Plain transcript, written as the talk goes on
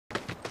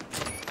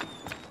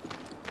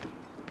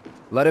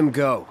Let him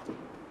go.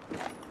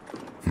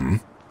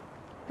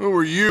 Who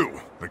are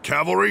you? The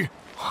cavalry?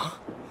 Huh?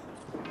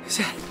 Is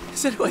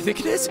that who I think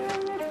it is?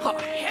 Oh,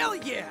 hell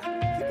yeah!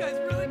 You guys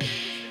really...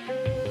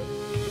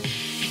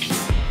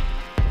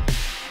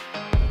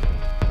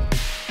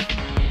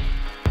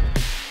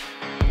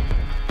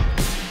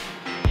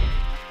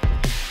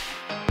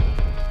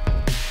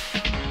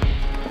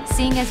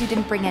 Seeing as you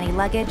didn't bring any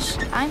luggage,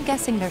 I'm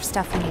guessing there's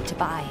stuff we need to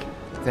buy.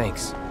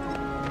 Thanks.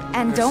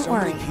 And don't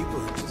worry,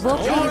 we'll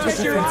pay you the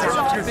difference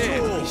after.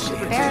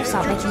 Barret's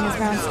not making his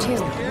rounds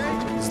too.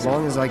 As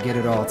long as I get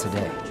it all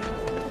today.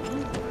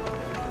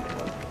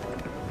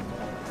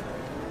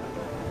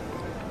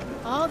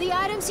 All the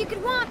items you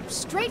could want,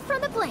 straight from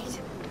the plate.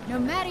 No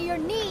matter your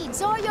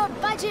needs or your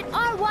budget,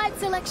 our wide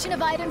selection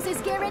of items is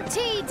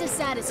guaranteed to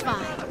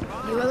satisfy.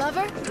 You a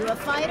lover? You a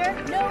fighter?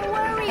 No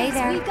worries. Hey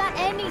there. We've got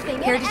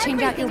anything Here and to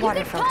change out your everything water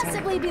you could filter.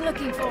 possibly be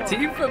looking for.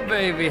 Tifa,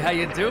 baby, how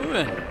you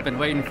doing? Been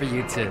waiting for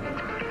you to...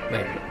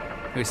 Wait,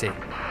 who's he?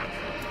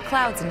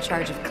 Cloud's in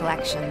charge of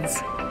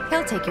collections.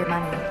 He'll take your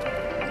money.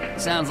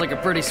 Sounds like a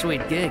pretty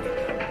sweet gig.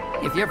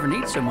 If you ever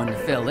need someone to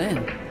fill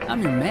in,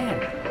 I'm your man.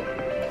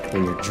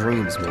 In your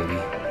dreams, maybe.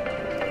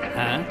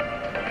 Huh?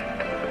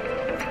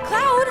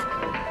 Cloud!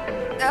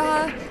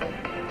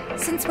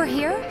 Since we're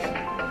here,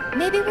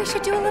 maybe we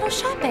should do a little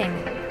shopping.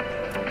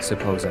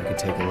 Suppose I could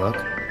take a look?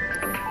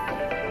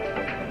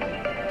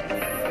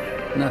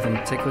 Nothing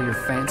tickle your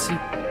fancy?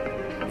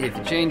 If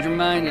you change your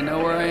mind, you know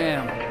where I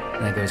am.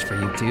 That goes for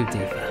you too,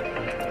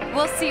 Tifa.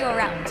 We'll see you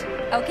around,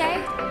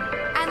 okay?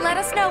 And let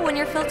us know when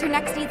your filter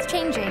next needs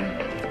changing.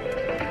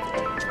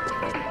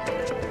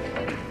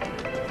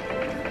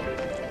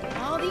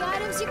 All the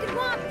items you could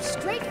want,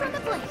 straight from the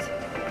plate.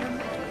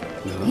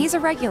 He's a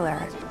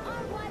regular.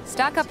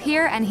 Stock up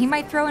here and he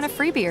might throw in a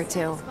freebie or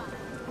two.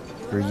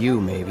 For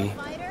you, maybe.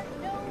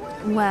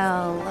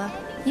 Well,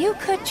 you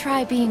could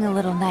try being a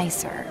little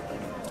nicer.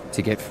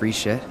 To get free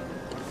shit?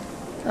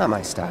 Not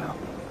my style.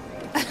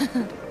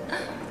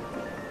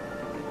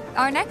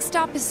 Our next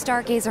stop is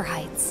Stargazer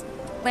Heights.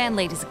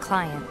 Landlady's a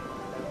client.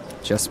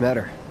 Just met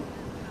her.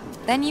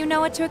 Then you know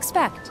what to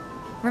expect.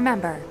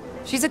 Remember,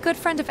 she's a good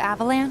friend of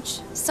Avalanche,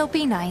 so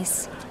be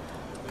nice.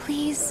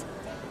 Please?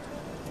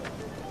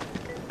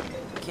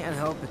 Can't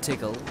help but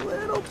take a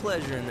little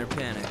pleasure in their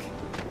panic.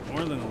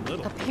 More than a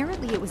little.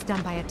 Apparently it was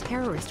done by a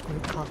terrorist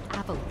group called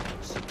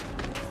Avalanche.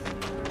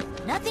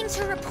 Nothing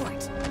to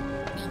report.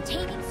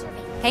 Maintaining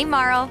surveillance. Hey,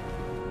 Marl.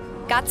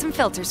 Got some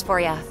filters for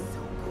ya.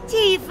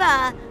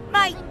 Tifa,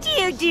 my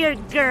dear, dear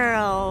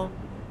girl.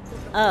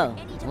 Oh,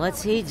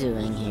 what's he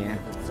doing here?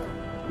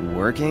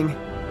 Working?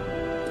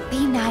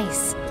 Be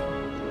nice.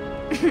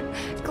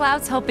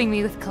 Cloud's helping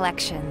me with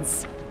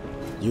collections.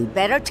 You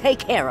better take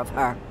care of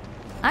her.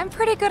 I'm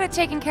pretty good at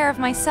taking care of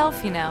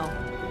myself, you know.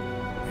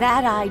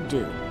 That I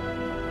do.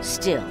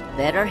 Still,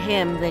 better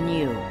him than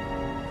you.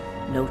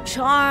 No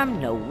charm,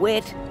 no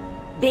wit.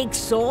 Big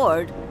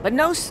sword, but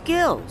no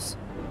skills.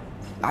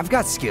 I've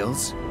got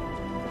skills.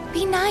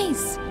 Be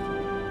nice.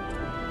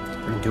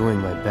 I'm doing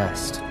my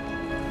best.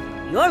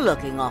 You're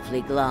looking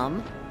awfully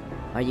glum.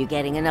 Are you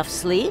getting enough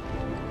sleep?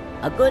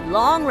 A good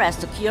long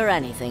rest will cure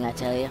anything, I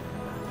tell you.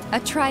 A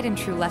tried and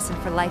true lesson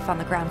for life on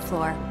the ground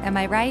floor, am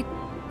I right?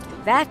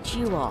 That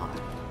you are.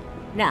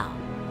 Now,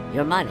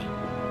 your money.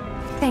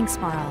 Thanks,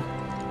 Marl.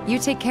 You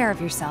take care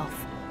of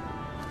yourself.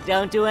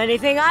 Don't do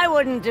anything I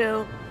wouldn't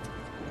do.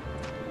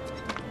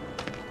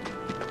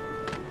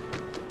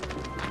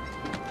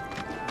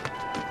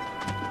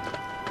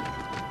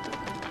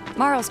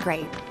 Marl's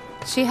great.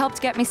 She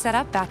helped get me set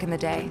up back in the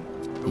day.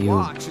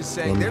 You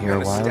been here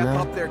a while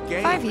now?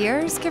 5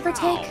 years, give or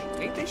take.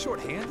 Ain't they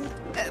short-handed?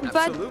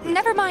 But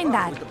never mind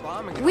that.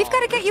 We've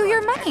got to get you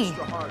your money.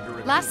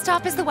 Last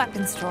stop is the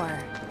weapons store.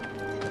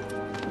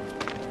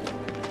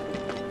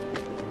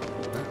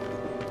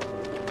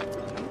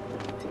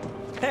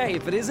 Hey,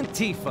 if it isn't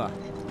Tifa.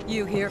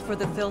 You here for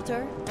the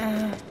filter?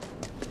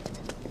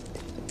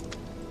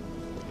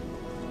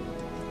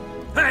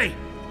 Hey!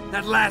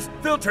 That last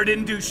filter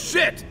didn't do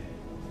shit!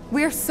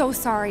 We're so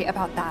sorry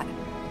about that.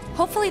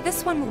 Hopefully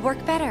this one will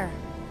work better.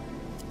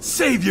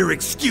 Save your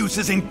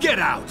excuses and get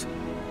out!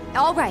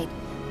 All right.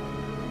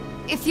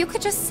 If you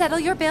could just settle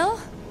your bill,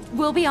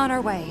 we'll be on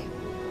our way.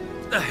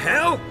 The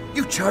hell?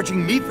 You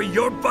charging me for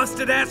your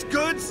busted-ass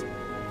goods?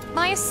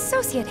 My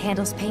associate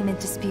handles payment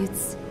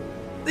disputes.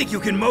 Think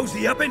you can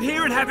mosey up in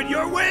here and have it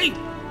your way?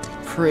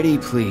 Pretty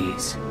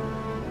please.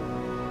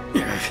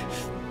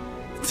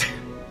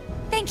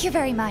 Thank you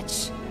very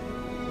much.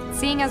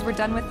 Seeing as we're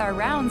done with our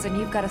rounds and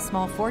you've got a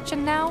small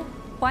fortune now,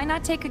 why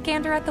not take a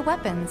gander at the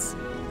weapons?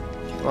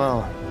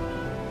 Well,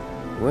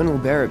 when will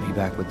Barret be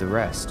back with the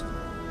rest?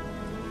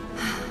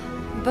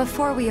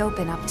 Before we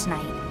open up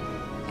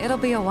tonight. It'll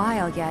be a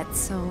while yet,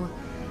 so...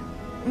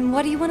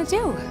 what do you want to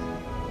do?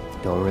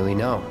 Don't really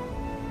know.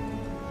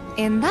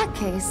 In that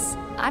case,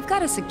 I've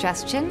got a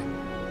suggestion.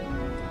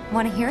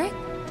 Want to hear it?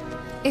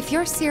 If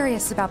you're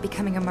serious about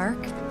becoming a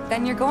merc,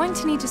 then you're going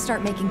to need to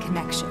start making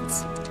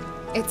connections.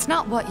 It's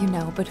not what you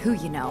know, but who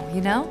you know,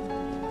 you know?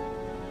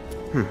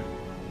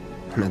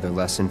 Another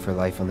lesson for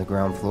life on the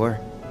ground floor?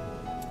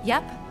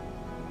 Yep.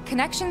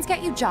 Connections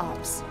get you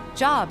jobs.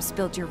 Jobs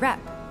build your rep.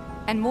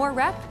 And more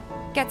rep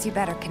gets you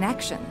better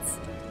connections.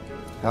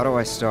 How do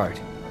I start?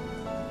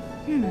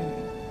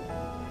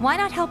 Why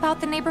not help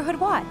out the neighborhood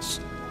watch?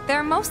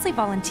 They're mostly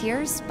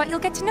volunteers, but you'll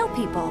get to know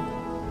people.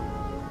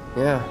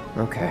 Yeah,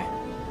 okay.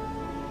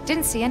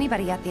 Didn't see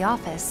anybody at the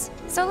office,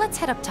 so let's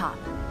head up top.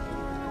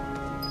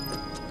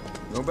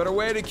 No better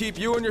way to keep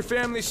you and your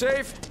family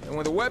safe than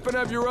with a weapon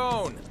of your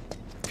own.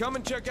 Come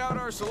and check out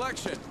our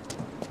selection.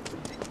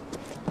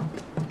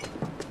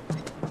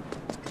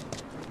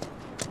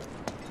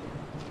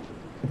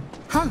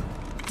 Huh.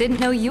 Didn't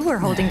know you were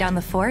holding down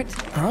the fort.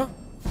 Huh?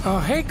 Oh,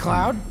 hey,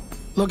 Cloud.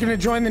 Looking to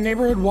join the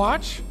neighborhood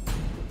watch?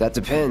 That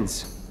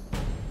depends.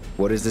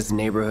 What does this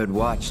neighborhood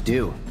watch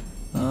do?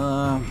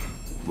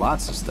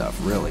 Lots of stuff,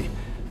 really.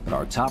 But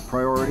our top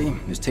priority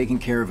is taking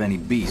care of any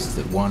beasts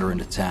that wander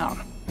into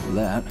town.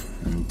 That,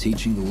 and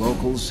teaching the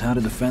locals how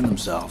to defend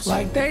themselves.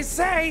 Like they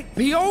say,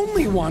 the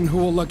only one who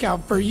will look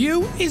out for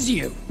you is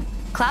you.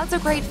 Cloud's a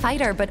great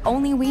fighter, but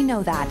only we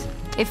know that.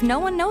 If no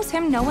one knows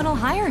him, no one will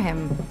hire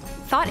him.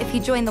 Thought if he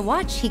joined the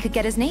watch, he could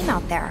get his name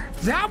out there.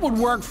 That would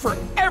work for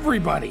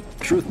everybody.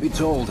 Truth be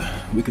told,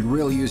 we could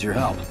really use your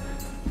help.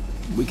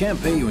 We can't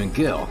pay you in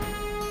gil,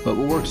 but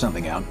we'll work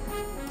something out.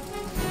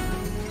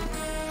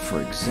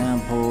 For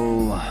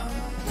example...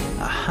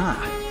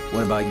 Aha!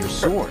 What about your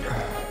sword?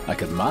 I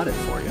could mod it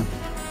for you.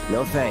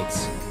 No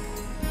thanks.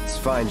 It's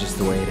fine just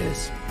the way it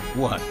is.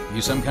 What,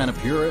 you some kind of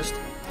purist?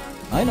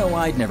 I know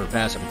I'd never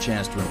pass up a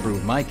chance to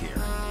improve my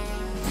gear.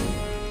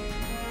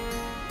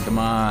 Come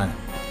on.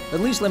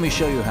 At least let me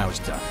show you how it's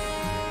done.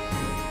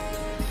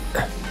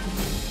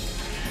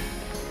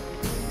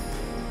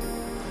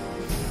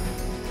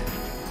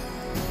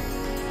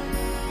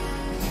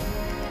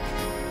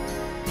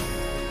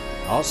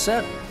 All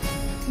set?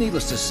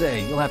 Needless to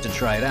say, you'll have to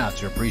try it out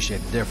to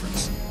appreciate the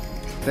difference.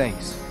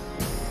 Thanks.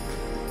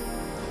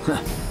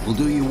 We'll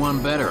do you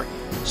one better.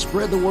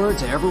 Spread the word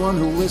to everyone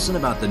who'll listen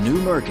about the new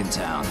merc in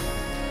town.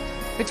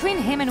 Between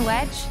him and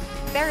Wedge,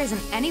 there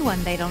isn't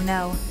anyone they don't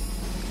know.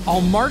 I'll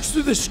march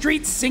through the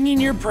streets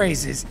singing your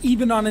praises,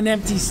 even on an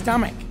empty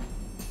stomach.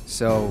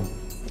 So,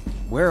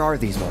 where are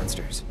these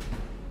monsters?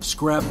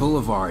 Scrap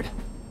Boulevard.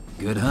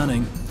 Good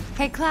hunting.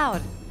 Hey,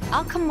 Cloud,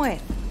 I'll come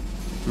with.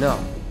 No,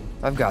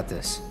 I've got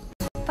this.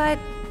 But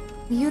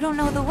you don't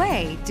know the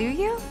way, do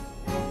you?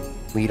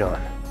 Lead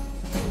on.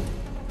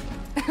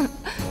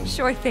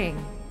 Sure thing.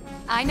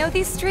 I know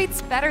these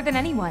streets better than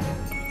anyone.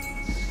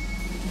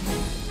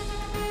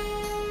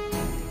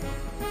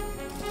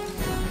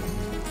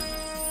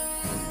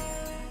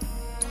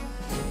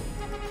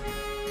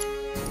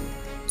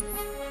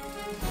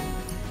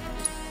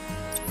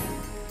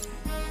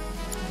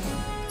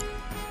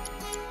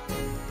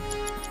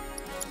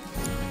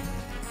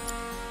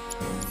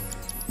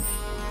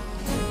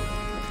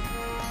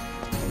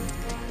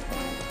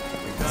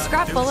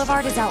 Scrap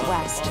Boulevard is out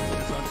west.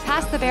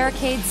 Past the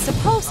barricades,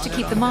 supposed to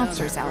keep the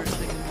monsters out.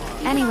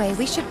 Anyway,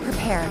 we should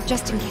prepare,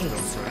 just in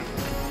case.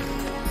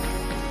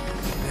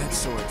 That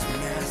sword's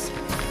massive.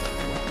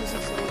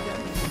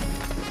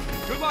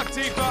 Good luck,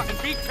 Tifa,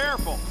 and be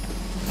careful.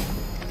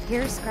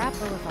 Here's Scrap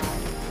Boulevard.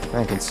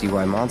 I can see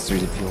why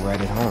monsters would feel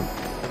right at home.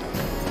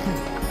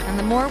 And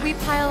the more we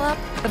pile up,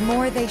 the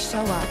more they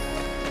show up.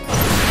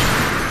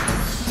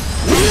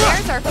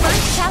 There's our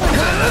first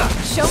challenger.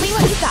 Show me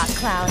what you got,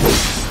 Cloud.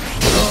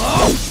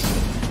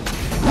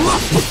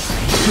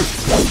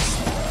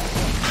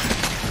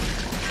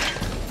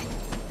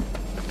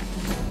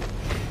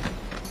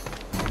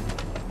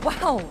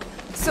 Wow,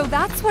 so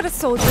that's what a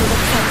soldier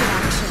looks like in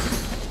action.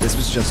 This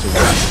was just a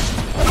rush.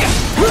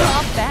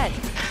 I'll bet.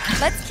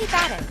 Let's keep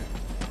at it.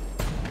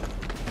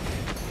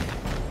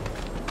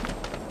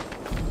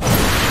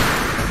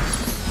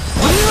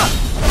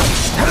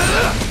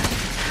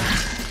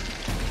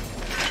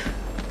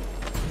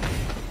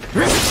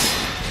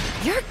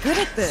 You're good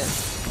at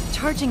this.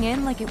 Charging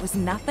in like it was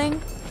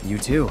nothing. You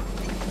too.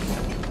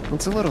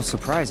 It's a little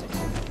surprising.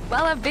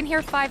 Well, I've been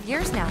here 5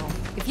 years now.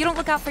 If you don't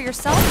look out for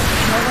yourself,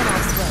 no one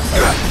else will.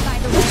 By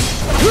the way...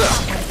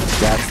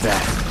 That's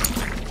that.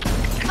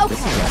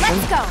 Okay,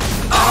 let's go.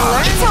 I'll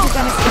learn if you're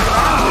gonna stick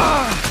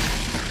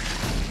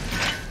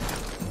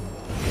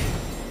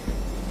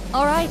around.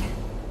 All right.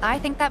 I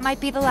think that might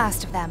be the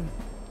last of them.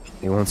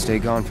 They won't stay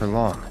gone for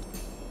long.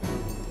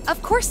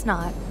 Of course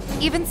not.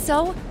 Even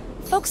so,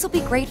 folks will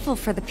be grateful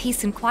for the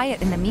peace and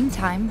quiet in the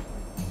meantime.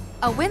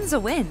 A win's a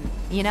win,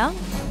 you know?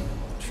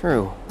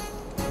 True.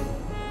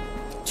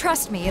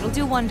 Trust me, it'll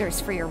do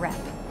wonders for your rep.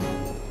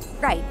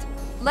 Right.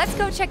 Let's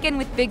go check in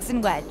with Biggs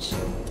and Wedge.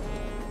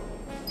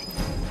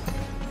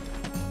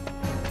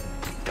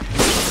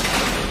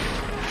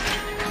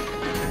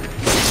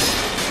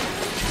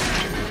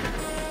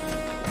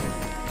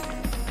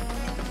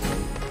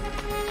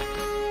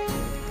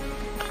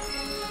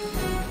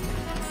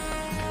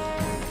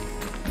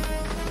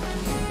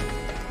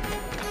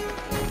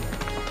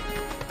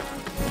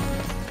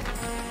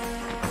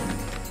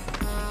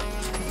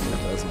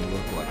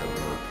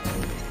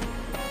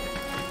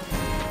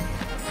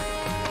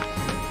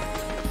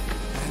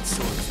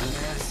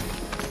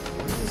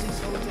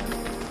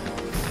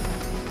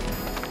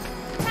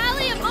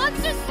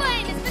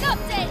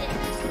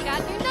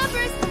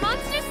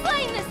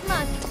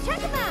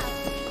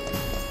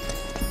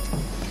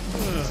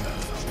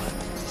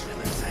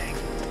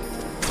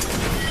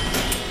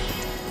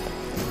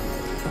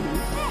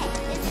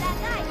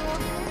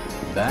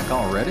 back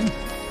already?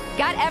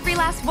 Got every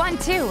last one,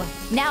 too.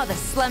 Now the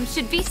slums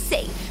should be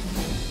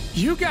safe.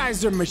 You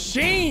guys are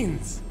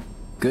machines!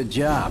 Good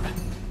job.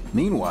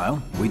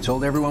 Meanwhile, we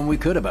told everyone we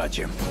could about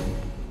you.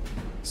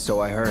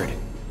 So I heard.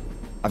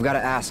 I've got to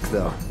ask,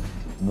 though.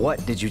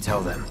 What did you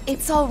tell them?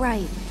 It's all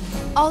right.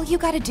 All you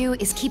gotta do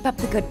is keep up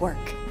the good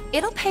work.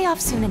 It'll pay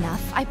off soon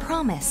enough, I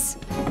promise.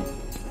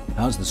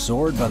 How's the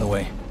sword, by the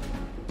way?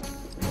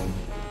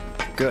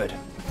 Good.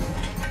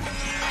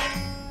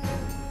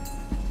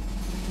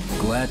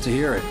 Glad to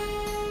hear it.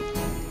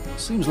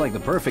 Seems like the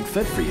perfect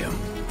fit for you.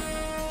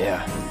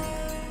 Yeah.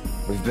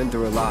 We've been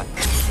through a lot.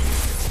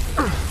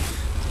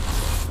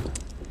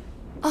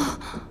 Oh.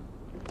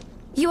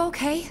 You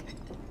okay?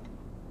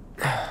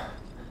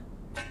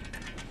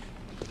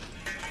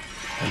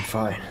 I'm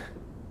fine.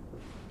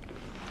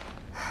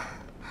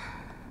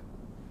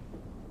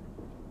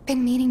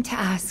 Been meaning to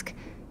ask.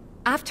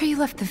 After you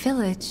left the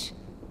village...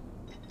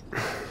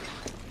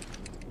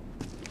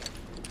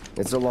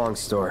 It's a long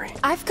story.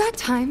 I've got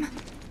time.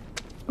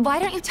 Why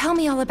don't you tell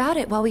me all about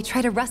it while we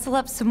try to rustle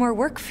up some more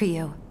work for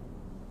you?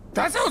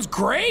 That sounds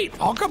great!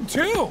 I'll come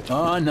too!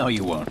 Oh, no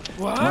you won't.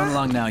 What? Run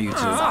along now, you two.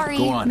 Sorry,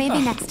 Go on.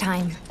 maybe next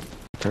time.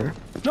 Huh?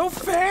 No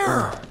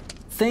fair!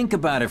 Think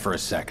about it for a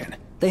second.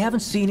 They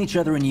haven't seen each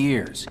other in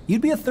years.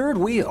 You'd be a third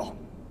wheel.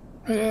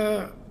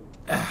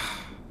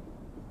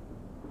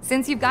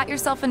 Since you've got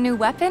yourself a new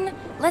weapon,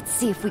 let's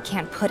see if we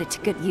can't put it to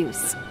good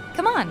use.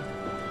 Come on.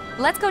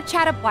 Let's go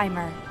chat up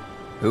Weimer.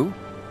 Who?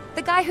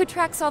 The guy who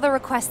tracks all the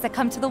requests that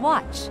come to the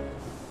watch.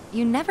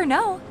 You never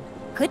know.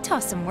 Could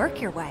toss some work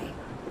your way.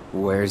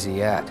 Where's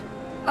he at?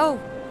 Oh,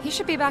 he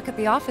should be back at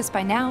the office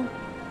by now.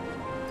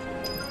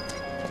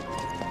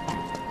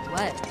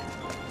 What?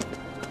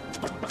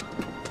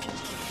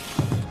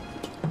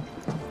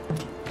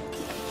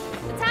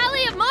 The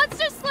tally of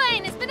monsters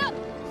slain has been up.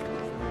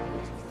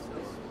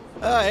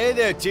 Hey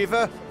there,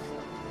 Tifa.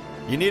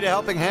 You need a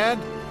helping hand?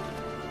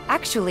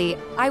 Actually,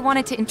 I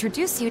wanted to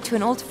introduce you to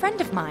an old friend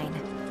of mine.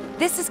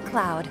 This is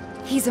Cloud.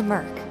 He's a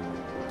merc.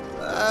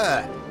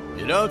 Ah,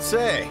 you don't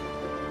say.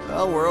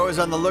 Well, we're always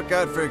on the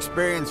lookout for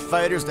experienced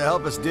fighters to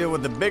help us deal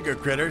with the bigger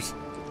critters.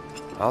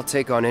 I'll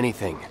take on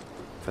anything.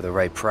 For the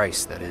right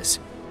price, that is.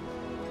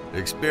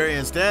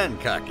 Experienced and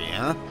cocky,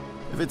 huh?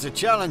 If it's a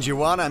challenge you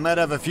want, I might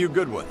have a few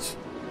good ones.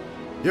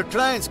 Your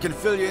clients can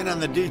fill you in on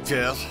the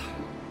details.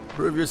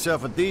 Prove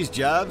yourself at these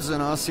jobs,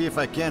 and I'll see if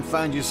I can't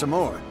find you some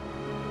more.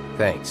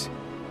 Thanks.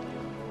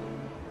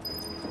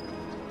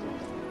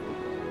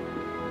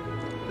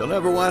 You'll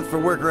never want for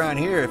work around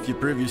here if you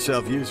prove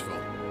yourself useful.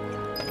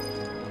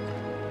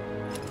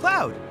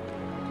 Cloud!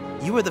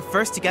 You were the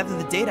first to gather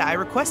the data I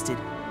requested.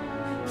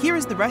 Here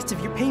is the rest of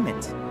your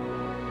payment.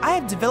 I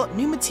have developed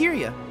new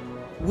materia.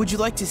 Would you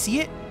like to see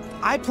it?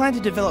 I plan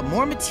to develop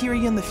more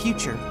materia in the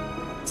future.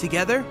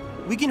 Together,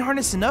 we can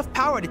harness enough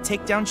power to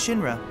take down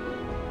Shinra.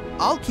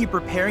 I'll keep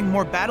preparing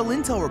more battle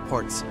intel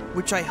reports,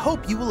 which I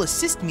hope you will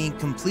assist me in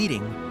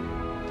completing.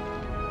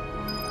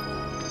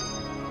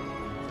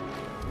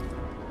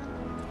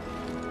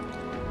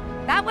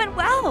 That went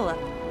well!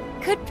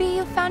 Could be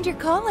you found your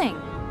calling.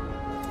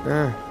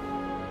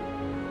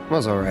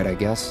 Was alright, I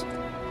guess.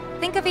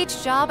 Think of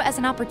each job as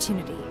an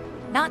opportunity.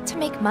 Not to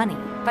make money,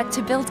 but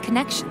to build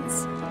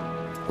connections.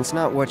 It's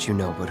not what you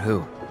know, but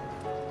who.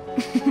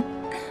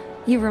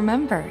 You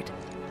remembered.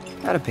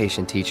 Not a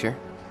patient teacher.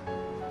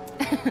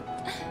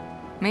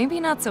 Maybe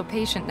not so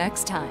patient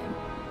next time.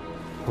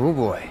 Oh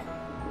boy.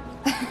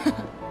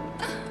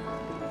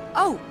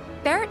 Oh,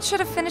 Barret should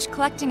have finished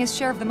collecting his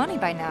share of the money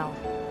by now.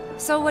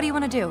 So what do you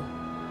want to do?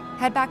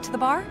 Head back to the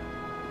bar?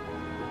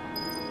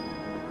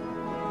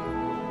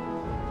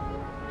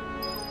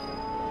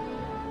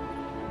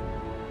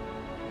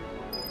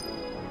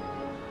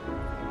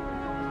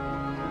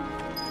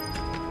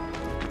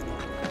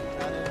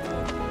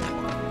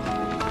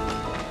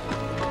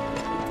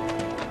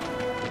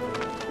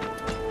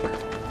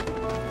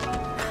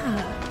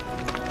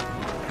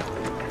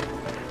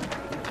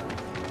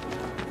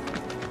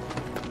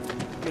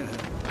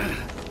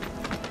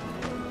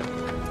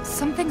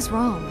 Something's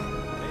wrong.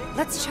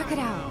 Let's check it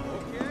out.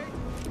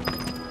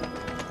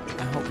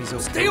 I hope he's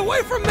okay. Stay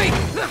away from me!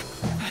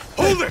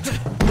 Hold it!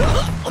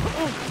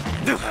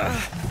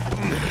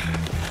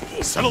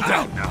 Settle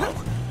down now.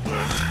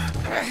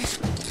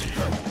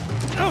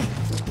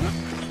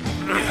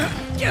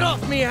 Get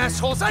off me,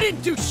 assholes! I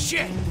didn't do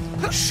shit!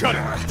 Shut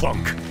up,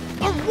 punk.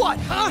 Or what,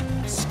 huh?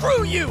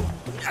 Screw you!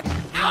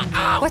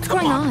 What's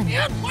going on?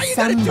 Why you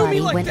gotta do me Somebody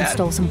like went and that?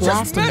 stole some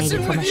Just blasting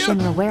messing data from a with you.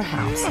 Shinra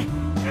warehouse.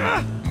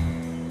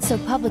 So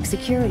public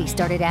security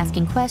started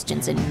asking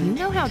questions, and you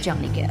know how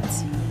Johnny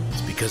gets.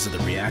 It's because of the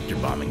reactor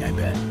bombing, I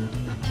bet.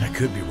 I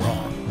could be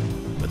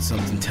wrong, but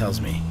something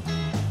tells me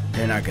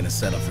they're not gonna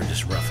settle for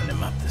just roughing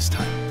him up this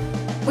time.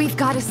 We've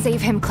got to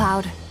save him,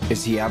 Cloud.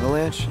 Is he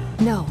Avalanche?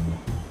 No.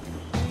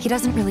 He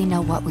doesn't really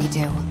know what we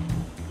do.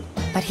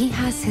 But he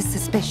has his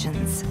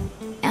suspicions.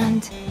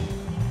 And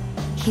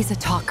he's a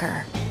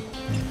talker.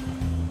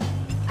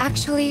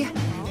 Actually,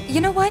 you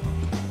know what?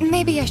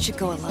 Maybe I should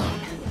go alone.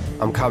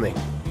 I'm coming.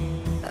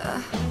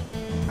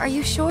 Are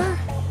you sure?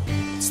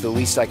 It's the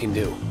least I can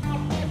do.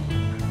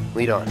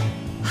 Lead on.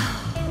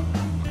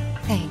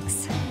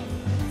 Thanks.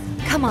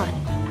 Come on.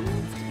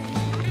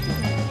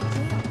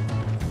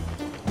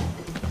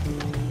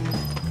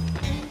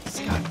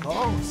 Scott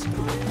Balls.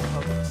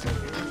 What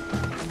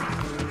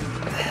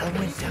the hell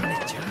went down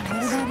at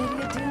Johnny's? What did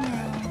that idiot do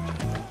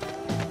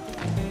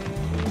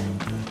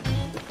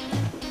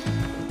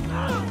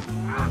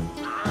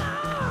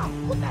now?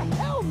 What the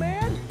hell,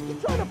 man? You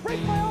trying to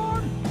break my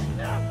arm?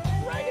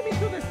 Dragging me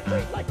through the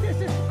street like this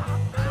is...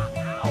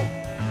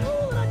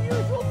 Cruel and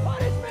unusual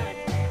punishment!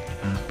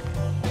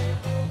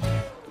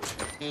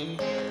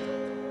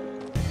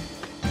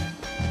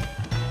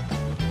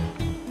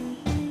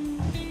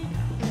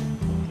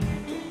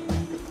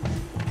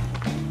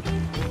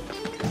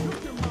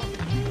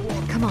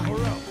 Come on,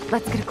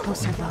 let's get a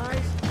closer look.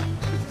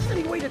 Is this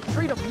any way to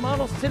treat a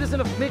model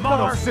citizen of Midgar?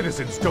 Model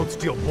citizens don't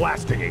steal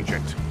blasting,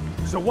 Agent.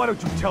 So why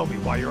don't you tell me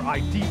why your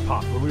ID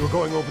popped when we were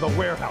going over the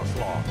warehouse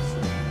logs?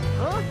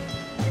 Huh?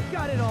 You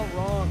got it all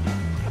wrong.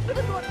 I've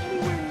never gone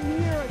anywhere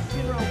near a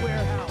Shinra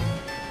warehouse.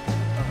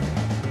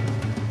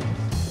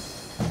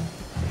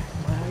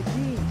 My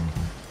ID.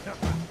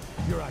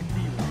 Your ID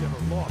was never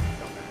lost,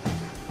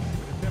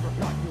 dumbass. It never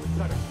got you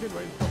inside a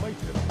Shinra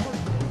installation in the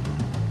first place.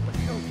 But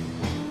you don't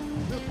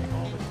need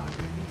all the time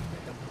you need to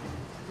make up the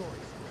story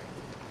straight.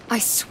 I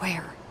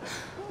swear,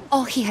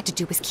 all he had to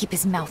do was keep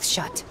his mouth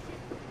shut.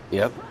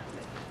 Yep.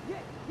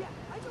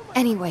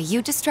 Anyway,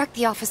 you distract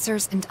the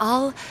officers and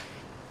I'll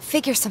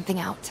figure something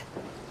out.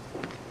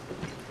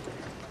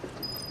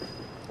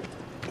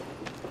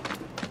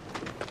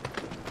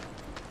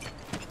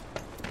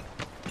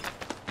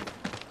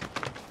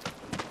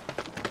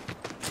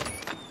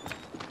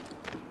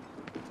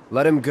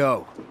 Let him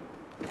go.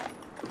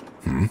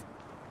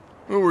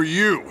 Who are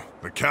you?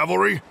 The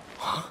cavalry?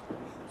 Huh?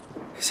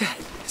 Is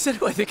that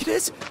who I think it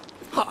is?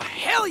 Oh,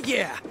 hell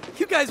yeah!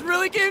 You guys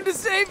really came to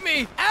save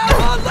me! Hey!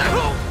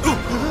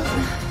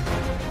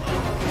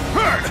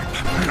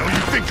 What do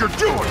you think you're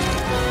doing?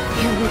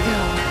 Here we go.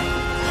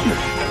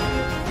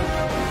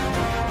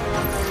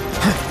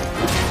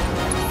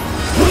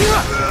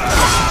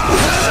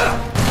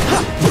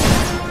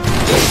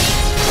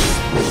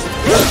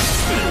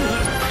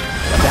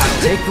 Now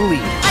take the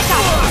lead. I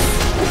got it!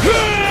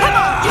 Come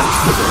on!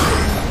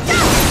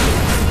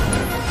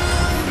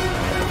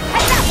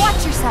 Head back,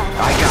 watch yourself!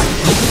 I got it.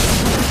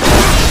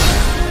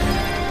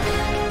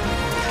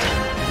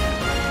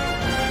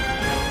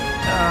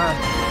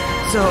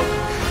 So,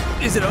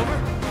 is it over?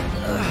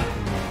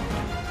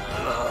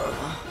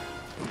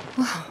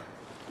 Well,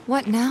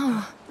 what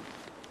now?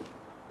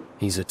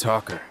 He's a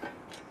talker.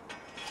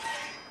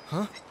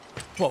 Huh?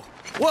 Whoa!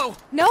 Whoa!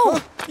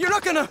 No! You're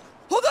not gonna...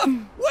 Hold up!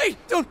 Wait!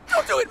 Don't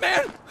do it,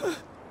 man!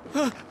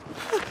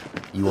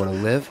 You want to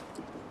live?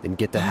 Then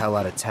get the hell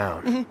out of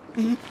town.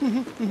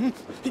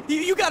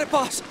 You got it,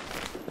 boss!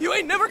 You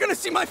ain't never gonna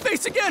see my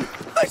face again!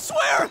 I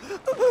swear!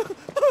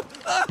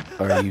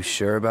 Are you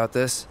sure about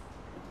this?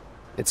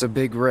 It's a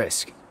big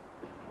risk.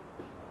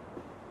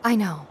 I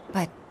know,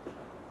 but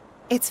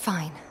it's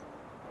fine.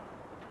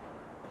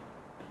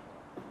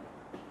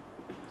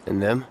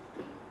 And them?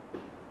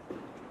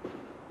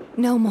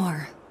 No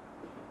more.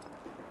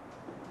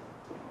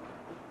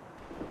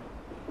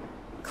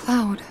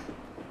 Cloud,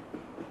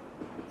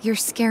 you're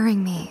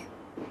scaring me.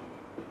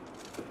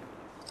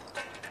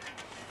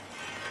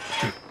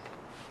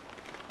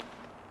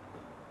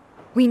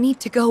 We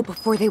need to go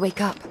before they wake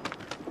up.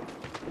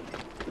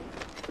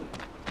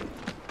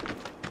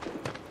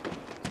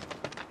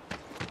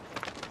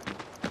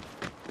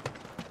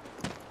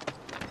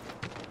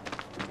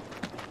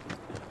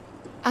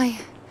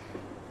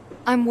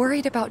 I'm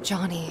worried about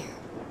Johnny.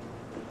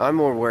 I'm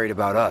more worried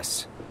about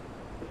us.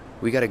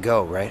 We gotta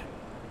go, right?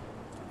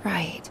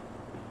 Right.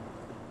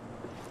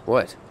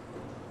 What?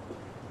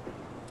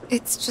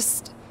 It's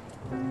just...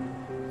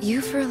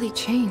 you've really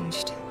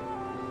changed.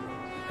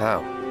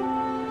 How?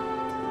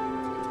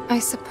 I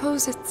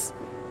suppose it's...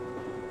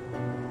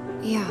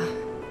 yeah,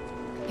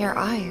 your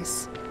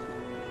eyes.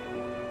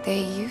 They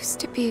used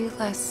to be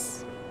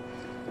less...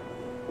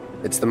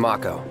 It's the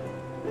Mako.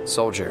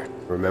 Soldier,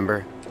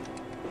 remember?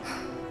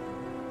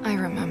 I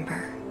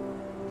remember.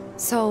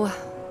 So,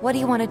 what do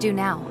you want to do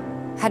now?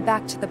 Head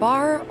back to the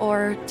bar,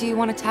 or do you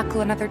want to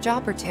tackle another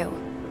job or two?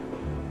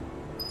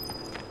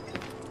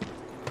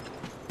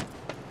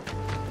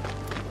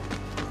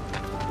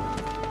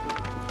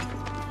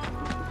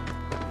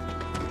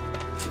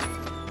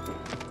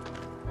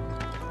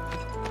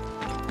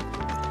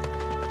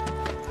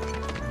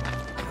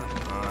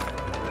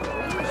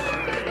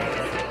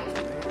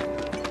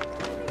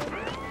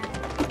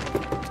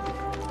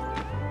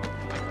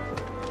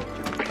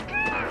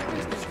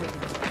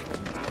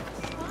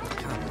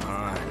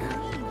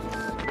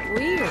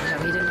 Weird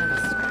how he didn't have a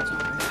scratch.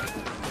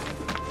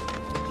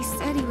 He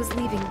said he was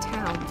leaving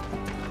town.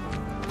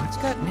 What's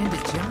gotten into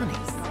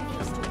Johnny's?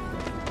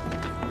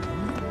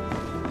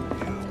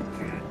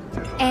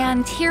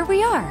 And here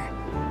we are.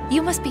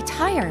 You must be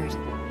tired.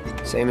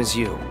 Same as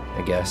you,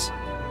 I guess.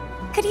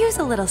 Could use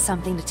a little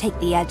something to take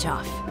the edge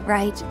off,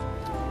 right?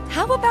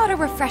 How about a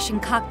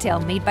refreshing cocktail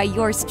made by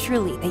yours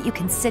truly that you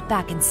can sit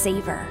back and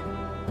savor?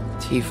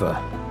 Tifa.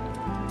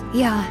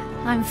 Yeah,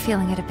 I'm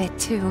feeling it a bit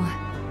too.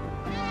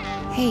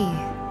 Hey,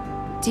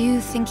 do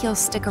you think you'll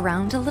stick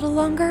around a little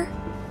longer?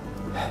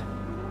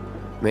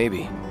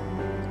 Maybe.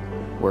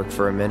 Work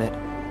for a minute,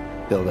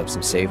 build up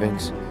some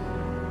savings.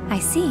 I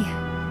see.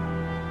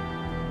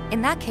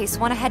 In that case,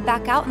 want to head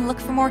back out and look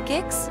for more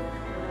gigs?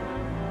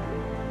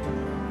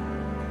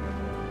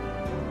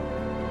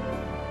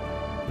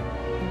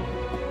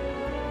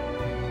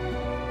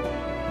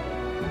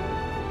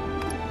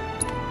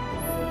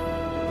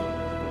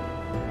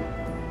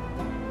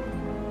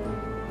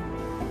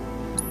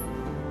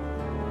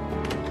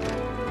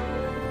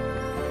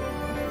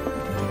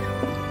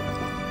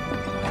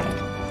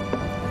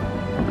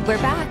 We're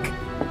back.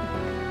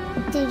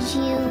 Did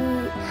you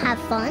have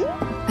fun?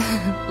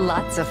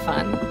 Lots of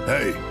fun.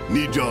 Hey,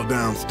 need y'all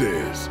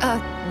downstairs.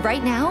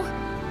 Right now?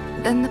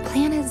 Then the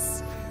plan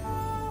is...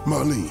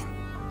 Marlene,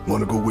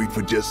 wanna go wait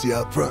for Jesse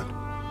out front?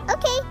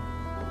 Okay.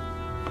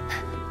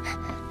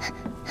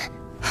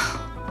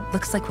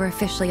 Looks like we're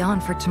officially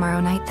on for tomorrow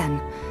night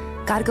then.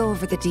 Gotta go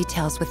over the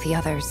details with the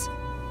others.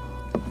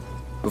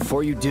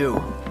 Before you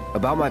do,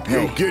 about my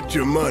pay... You'll get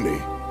your money.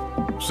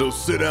 So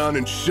sit down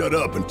and shut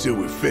up until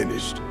we're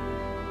finished.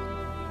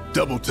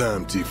 Double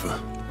time, Tifa.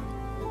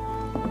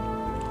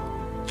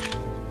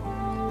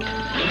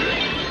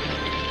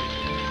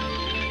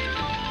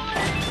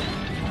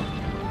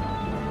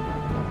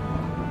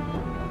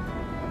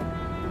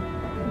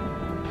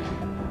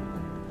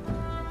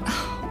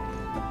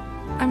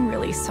 I'm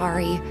really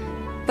sorry,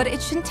 but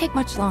it shouldn't take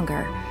much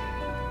longer.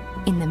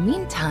 In the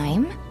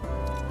meantime...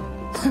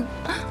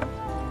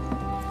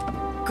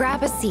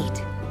 grab a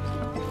seat.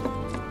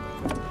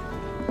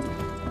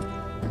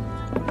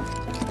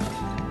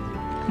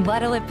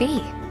 What'll it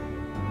be?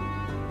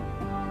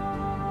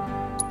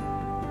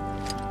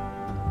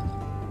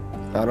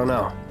 I don't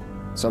know.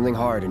 Something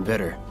hard and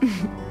bitter.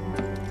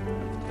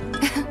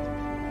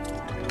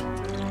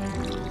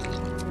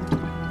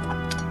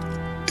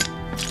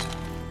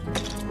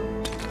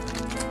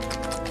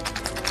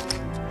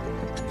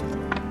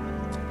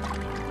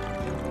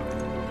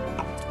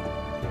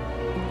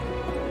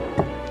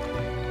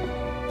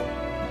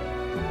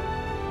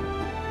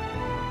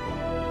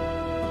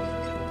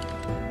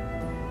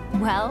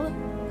 Well,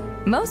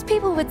 most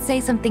people would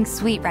say something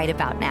sweet right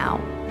about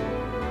now.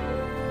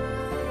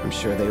 I'm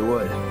sure they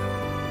would.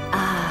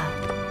 Ah,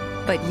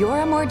 but you're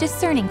a more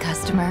discerning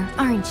customer,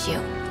 aren't you?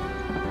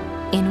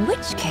 In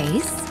which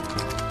case...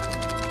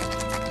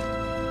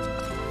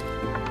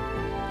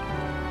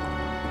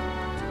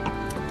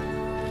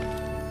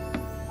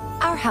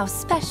 our house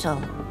special,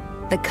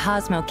 the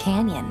Cosmo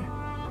Canyon.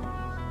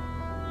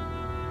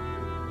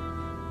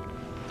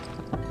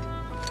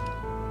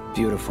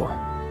 Beautiful.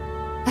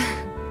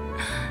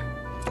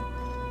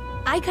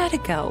 I gotta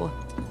go.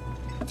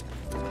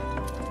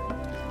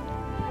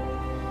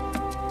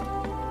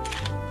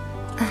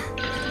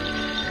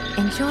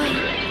 Enjoy.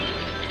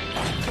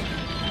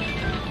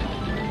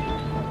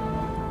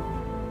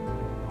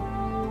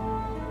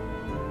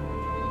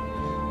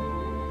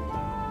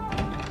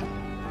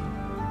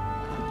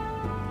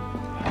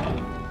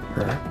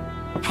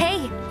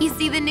 Hey, you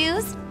see the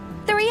news?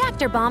 The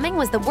reactor bombing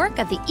was the work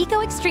of the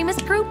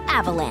eco-extremist group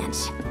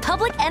Avalanche.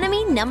 Public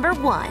enemy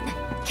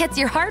 #1. Gets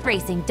your heart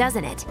racing,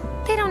 doesn't it?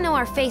 They don't know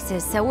our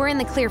faces, so we're in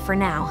the clear for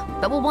now.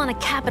 But we'll want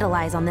to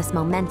capitalize on this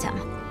momentum.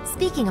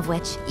 Speaking of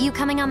which, you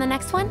coming on the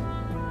next one?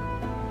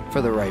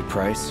 For the right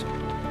price.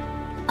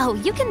 Oh,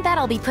 you can bet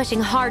I'll be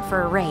pushing hard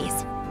for a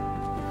raise.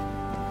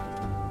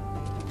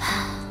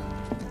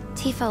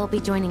 Tifa will be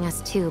joining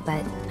us too,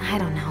 but I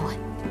don't know.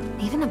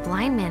 Even a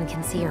blind man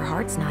can see her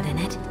heart's not in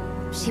it.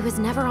 She was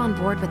never on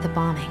board with the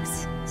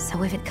bombings,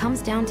 so if it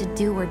comes down to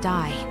do or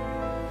die...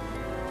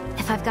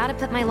 if I've got to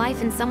put my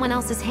life in someone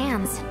else's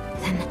hands,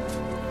 then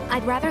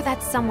I'd rather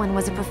that someone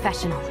was a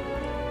professional.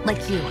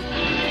 Like you.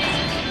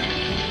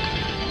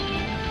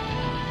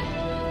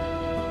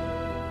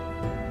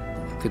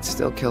 Could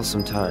still kill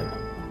some time.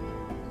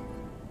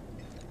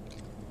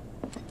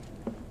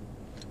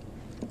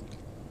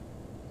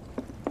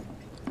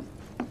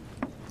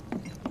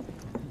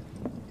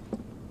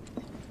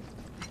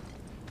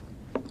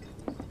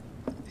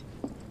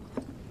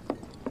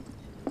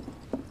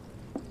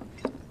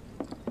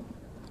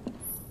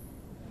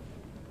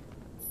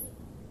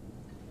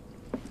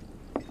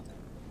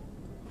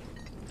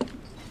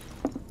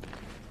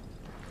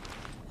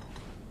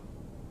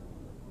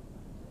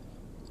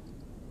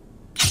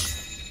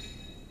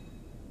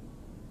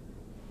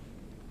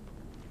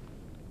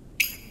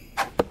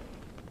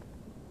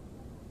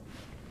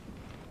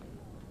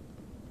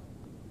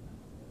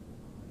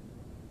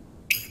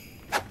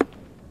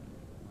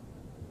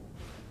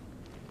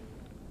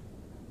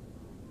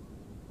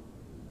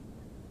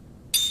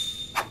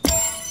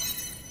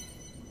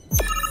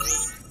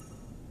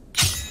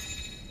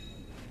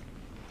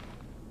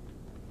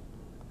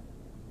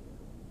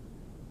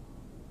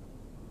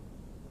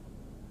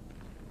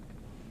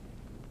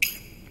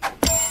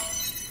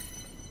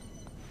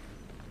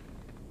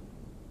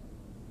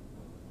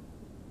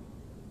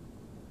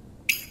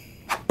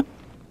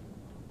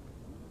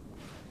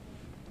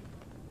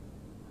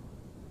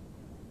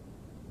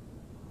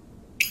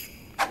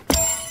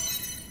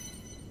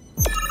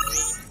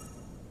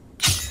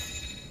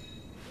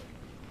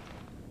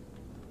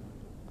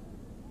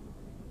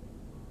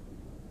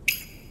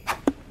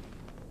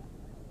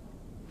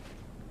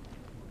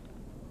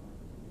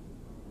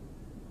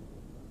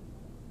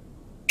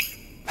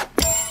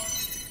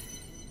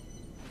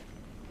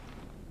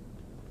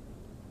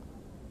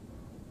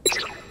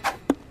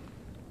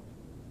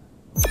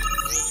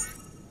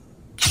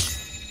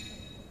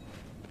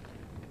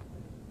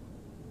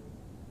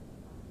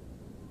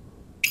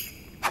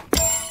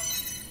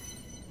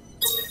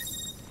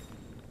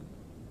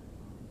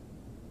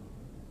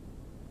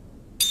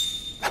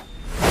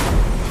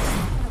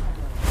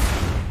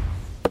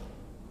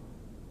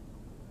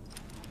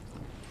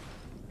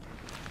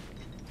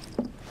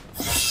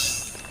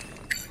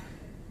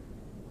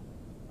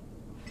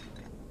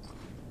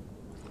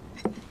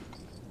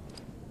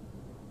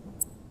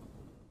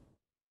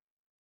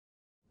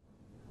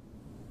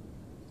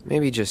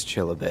 Maybe just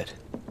chill a bit.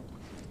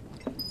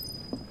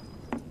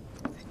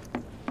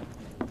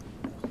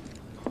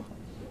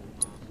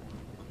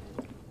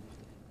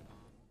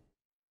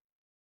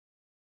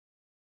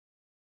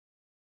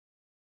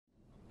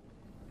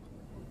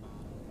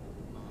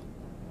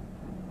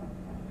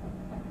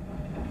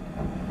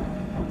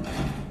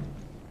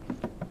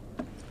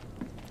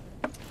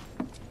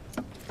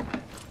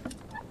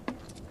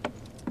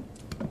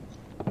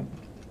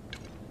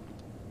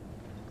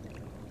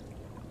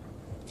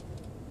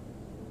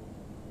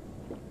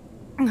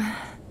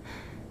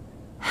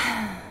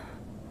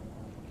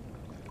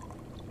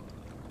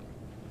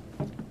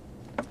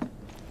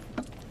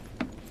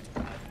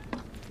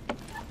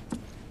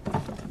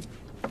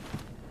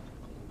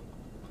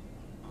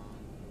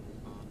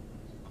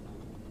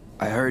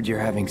 I heard you're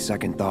having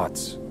second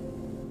thoughts.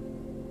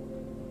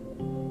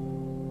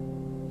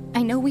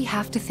 I know we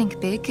have to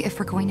think big if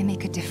we're going to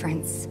make a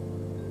difference.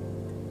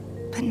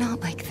 But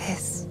not like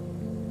this.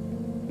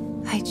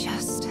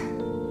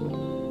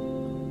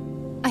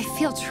 I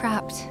feel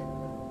trapped.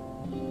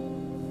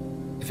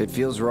 If it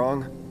feels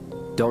wrong,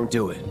 don't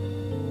do it.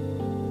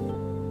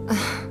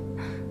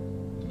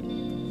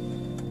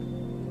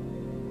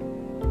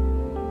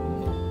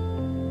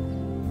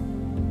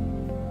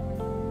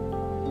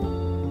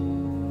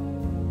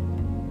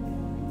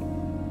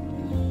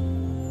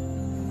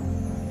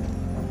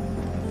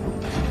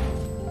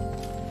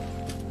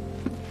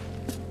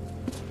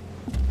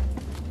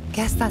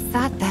 Guess that's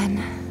that then.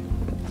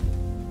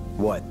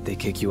 What, they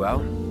kick you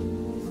out?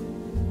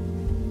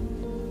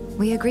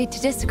 We agreed to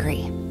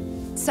disagree.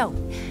 So,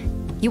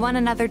 you want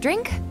another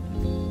drink?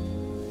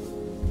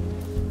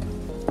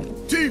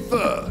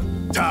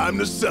 Tifa! Time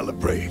to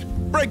celebrate.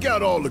 Break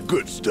out all the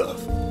good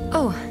stuff.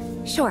 Oh,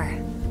 sure.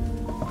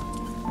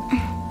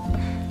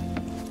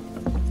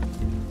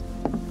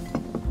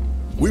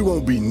 We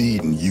won't be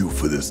needing you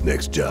for this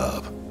next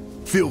job.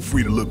 Feel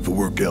free to look for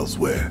work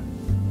elsewhere.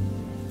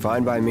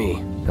 Fine by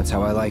me. That's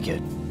how I like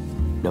it.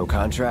 No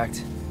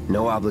contract,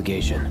 no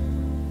obligation.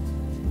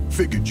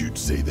 Figured you'd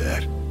say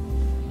that.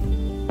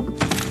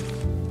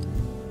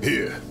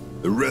 Here,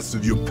 the rest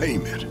of your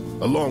payment,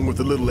 along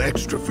with a little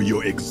extra for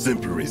your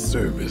exemplary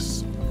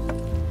service.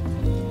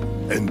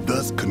 And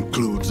thus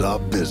concludes our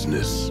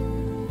business.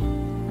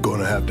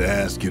 Gonna have to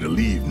ask you to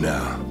leave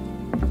now.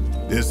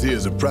 This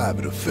here's a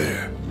private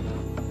affair.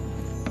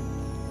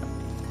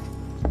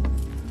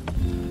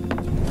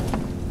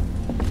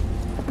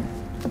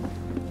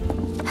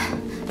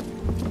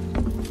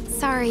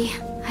 Sorry,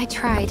 I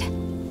tried.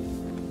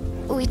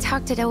 We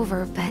talked it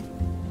over, but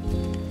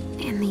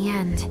in the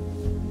end,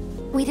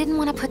 we didn't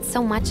want to put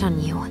so much on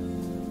you.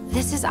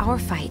 This is our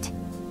fight.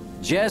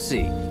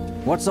 Jesse,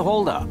 what's the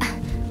holdup?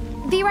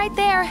 Be right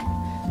there.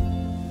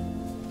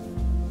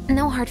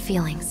 No hard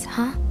feelings,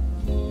 huh?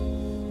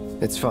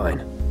 It's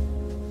fine.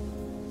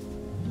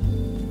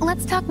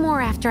 Let's talk more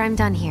after I'm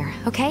done here,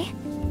 okay?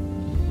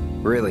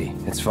 Really,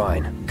 it's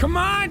fine. Come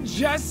on,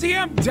 Jesse,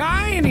 I'm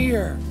dying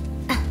here.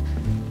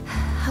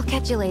 I'll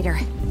catch you later.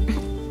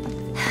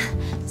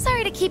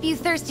 Sorry to keep you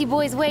thirsty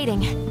boys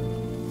waiting.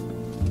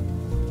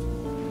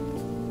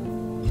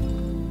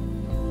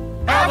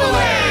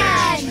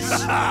 Avalanche!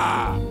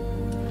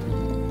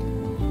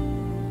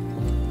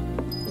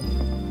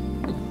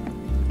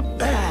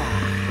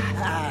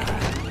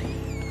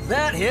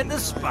 That hit the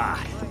spot.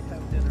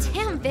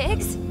 Damn,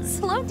 Biggs.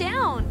 Slow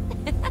down.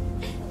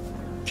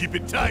 Keep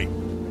it tight.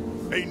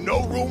 Ain't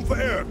no room for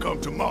error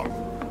come tomorrow.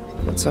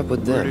 What's up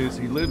with them? Word is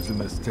he lives in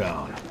this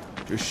town.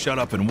 Just shut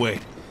up and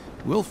wait.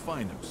 We'll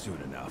find him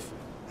soon enough.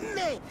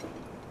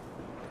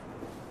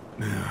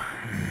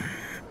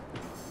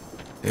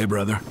 Hey,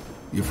 brother.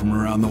 You from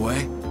around the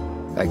way?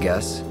 I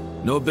guess.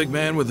 Know a big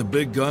man with a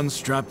big gun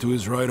strapped to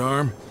his right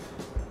arm?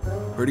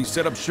 Heard he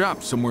set up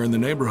shop somewhere in the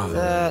neighborhood.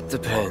 That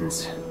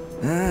depends.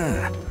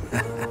 Ah.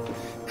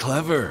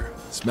 Clever.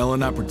 Smell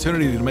an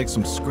opportunity to make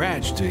some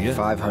scratch, do you?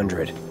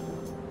 500.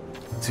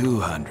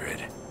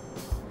 200.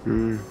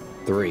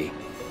 3.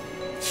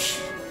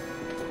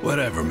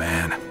 Whatever,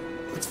 man.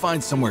 Let's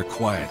find somewhere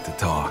quiet to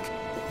talk.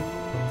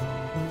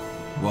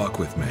 Walk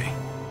with me.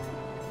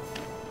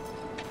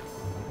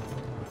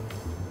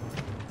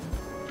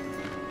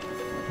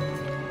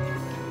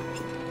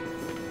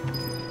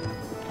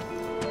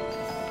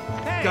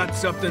 Hey. Got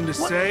something to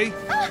say?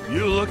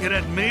 You looking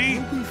at me?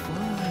 You'll be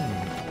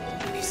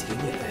fine. He's doing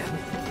it, man.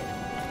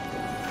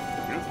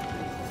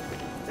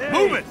 Hey.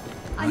 Move it!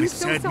 I'm I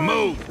so said sorry.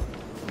 move!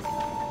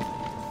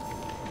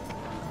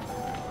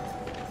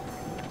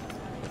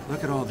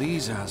 Look at all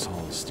these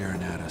assholes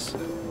staring at us.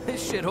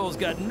 This shithole's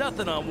got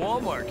nothing on Wall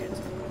Market.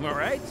 Am I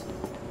right?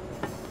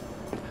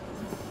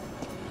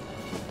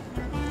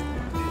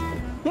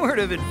 Word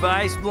of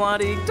advice,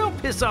 Blondie. Don't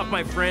piss off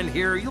my friend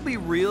here. You'll be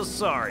real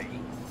sorry.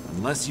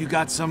 Unless you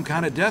got some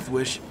kind of death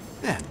wish,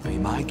 then be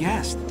my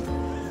guest.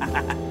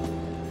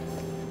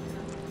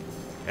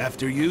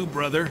 After you,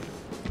 brother.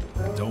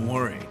 Don't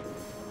worry.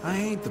 I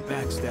ain't the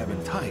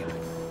backstabbing type.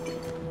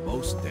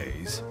 Most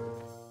days.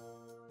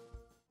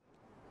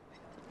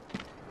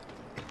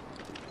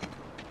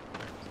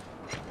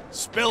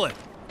 Spill it!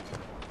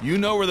 You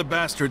know where the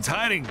bastard's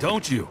hiding,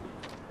 don't you?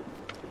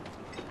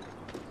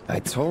 I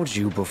told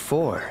you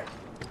before.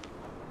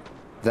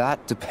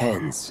 That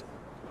depends.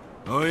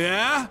 Oh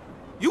yeah?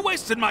 You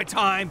wasted my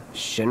time!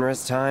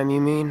 Shinra's time, you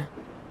mean?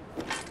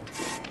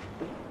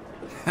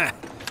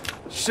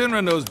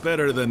 Shinra knows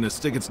better than to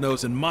stick its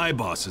nose in my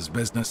boss's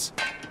business.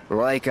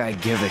 Like I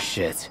give a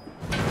shit.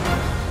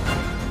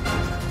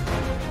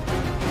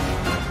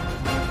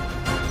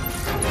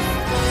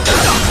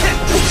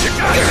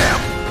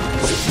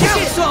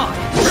 It's on!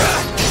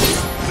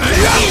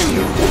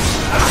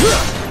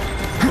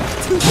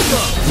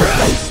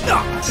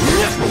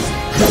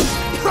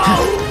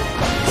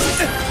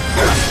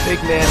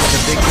 Big man with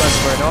a big gun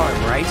for an arm,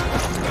 right?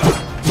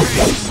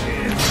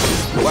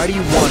 Why do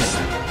you want it?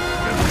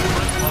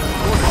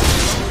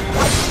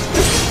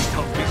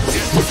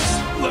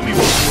 Let me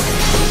walk away,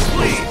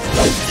 please!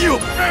 You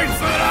paid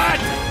for that!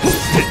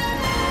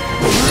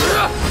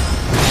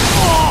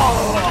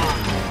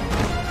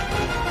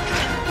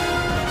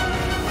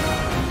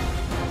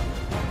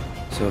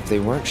 So if they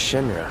weren't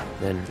Shinra,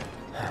 then...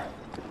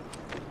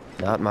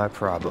 not my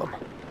problem.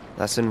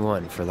 Lesson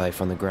 1 for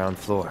life on the ground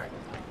floor.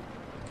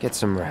 Get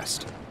some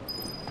rest.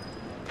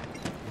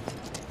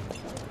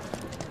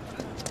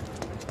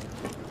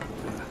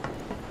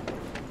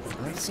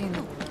 I've seen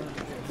the...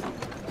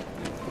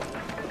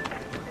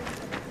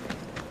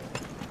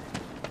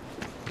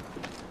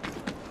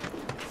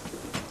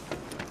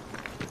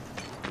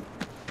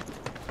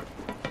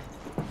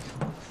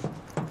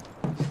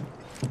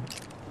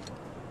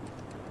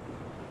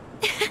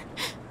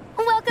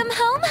 Welcome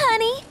home,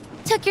 honey.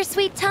 Took your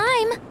sweet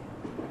time.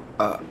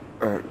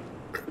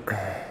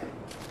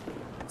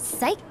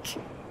 Psych.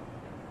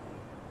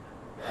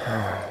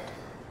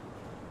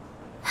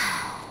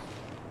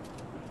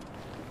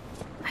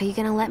 Are you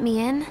gonna let me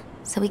in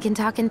so we can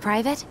talk in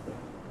private?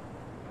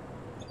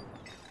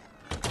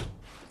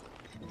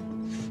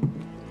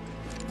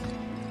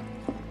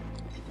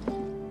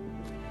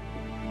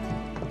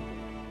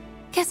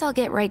 Guess I'll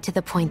get right to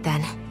the point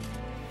then.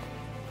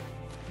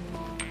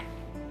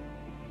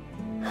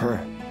 Huh.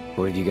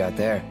 What have you got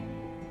there?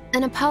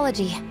 An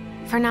apology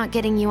for not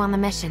getting you on the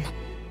mission.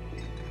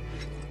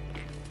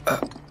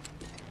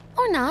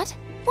 Or not.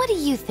 What do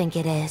you think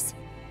it is?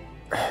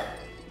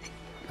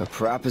 A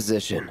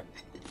proposition.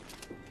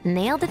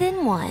 Nailed it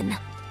in one.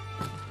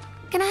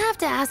 Gonna have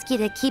to ask you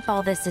to keep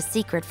all this a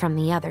secret from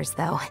the others,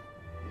 though.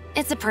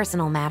 It's a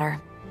personal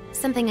matter.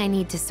 Something I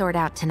need to sort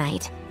out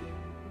tonight.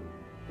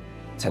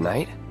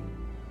 Tonight?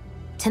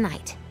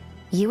 Tonight.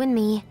 You and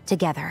me,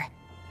 together.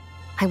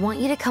 I want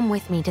you to come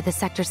with me to the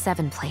Sector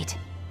 7 plate.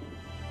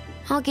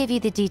 I'll give you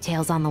the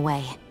details on the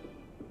way.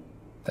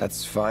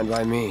 That's fine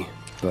by me,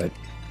 but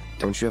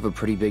don't you have a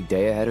pretty big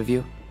day ahead of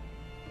you?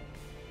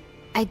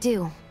 I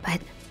do,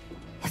 but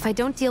if I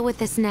don't deal with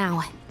this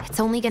now, it's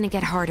only gonna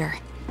get harder.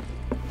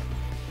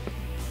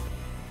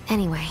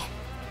 Anyway,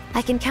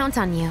 I can count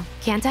on you,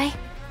 can't I?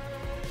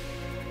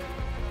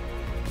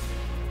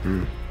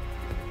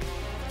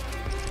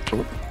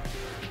 Oh.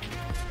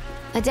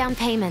 A down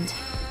payment.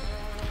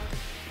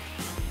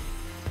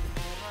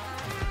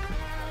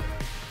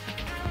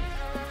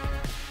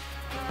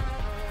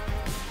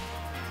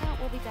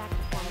 We'll be back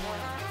before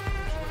morning.